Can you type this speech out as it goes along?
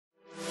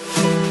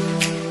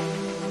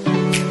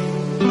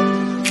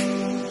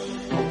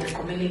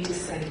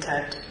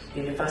community-centered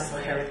universal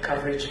health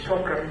coverage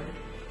program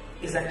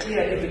is a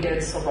clear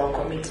evidence of our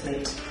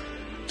commitment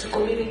to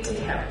community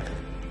health.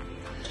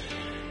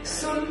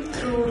 Soon,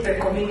 through the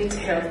community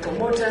health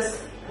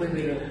promoters, we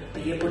will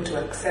be able to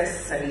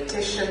access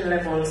sanitation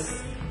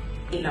levels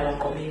in our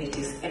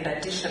communities, and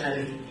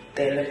additionally,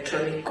 the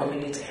electronic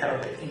community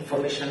health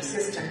information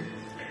system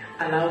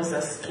allows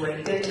us to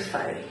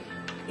identify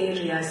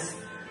areas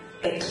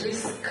at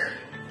risk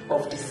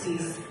of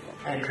disease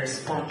and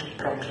respond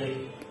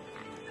promptly.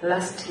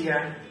 Last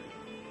year,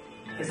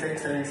 His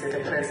Excellency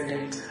the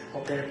President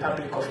of the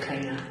Republic of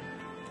Kenya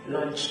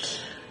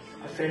launched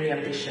a very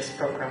ambitious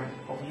program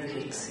of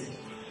UHC,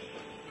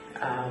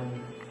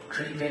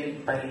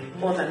 driven by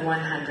more than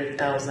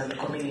 100,000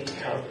 community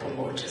health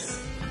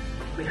promoters.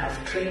 We have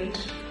trained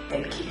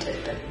and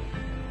kitted them,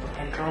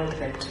 enrolled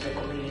them to the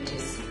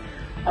communities.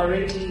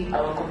 Already,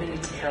 our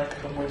community health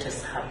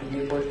promoters have been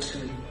able to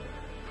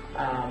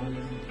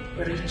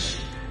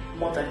reach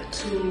more than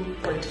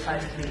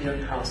 2.5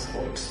 million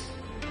households.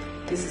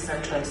 This is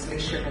a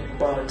translation of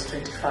about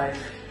 24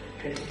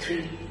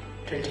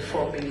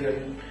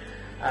 million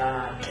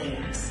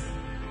Kenyans.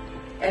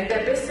 And the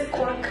basic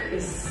work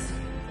is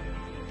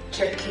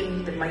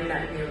checking the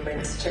minor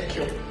ailments, check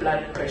your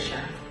blood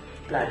pressure,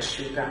 blood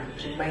sugar,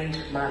 remind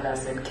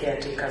mothers and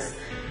caretakers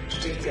to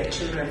take their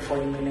children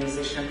for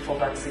immunization, for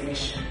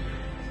vaccination,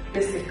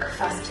 basic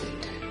first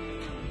aid.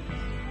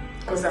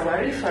 Because our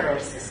referral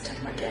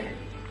system, again,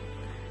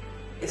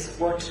 is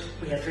what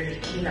we are very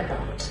keen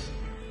about.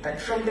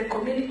 That from the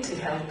community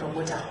health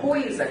promoter who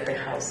is at the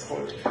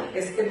household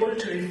is able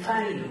to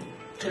refer you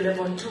to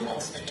level 2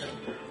 hospital,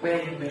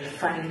 where you will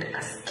find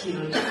a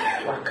skilled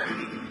worker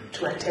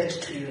to attend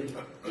to you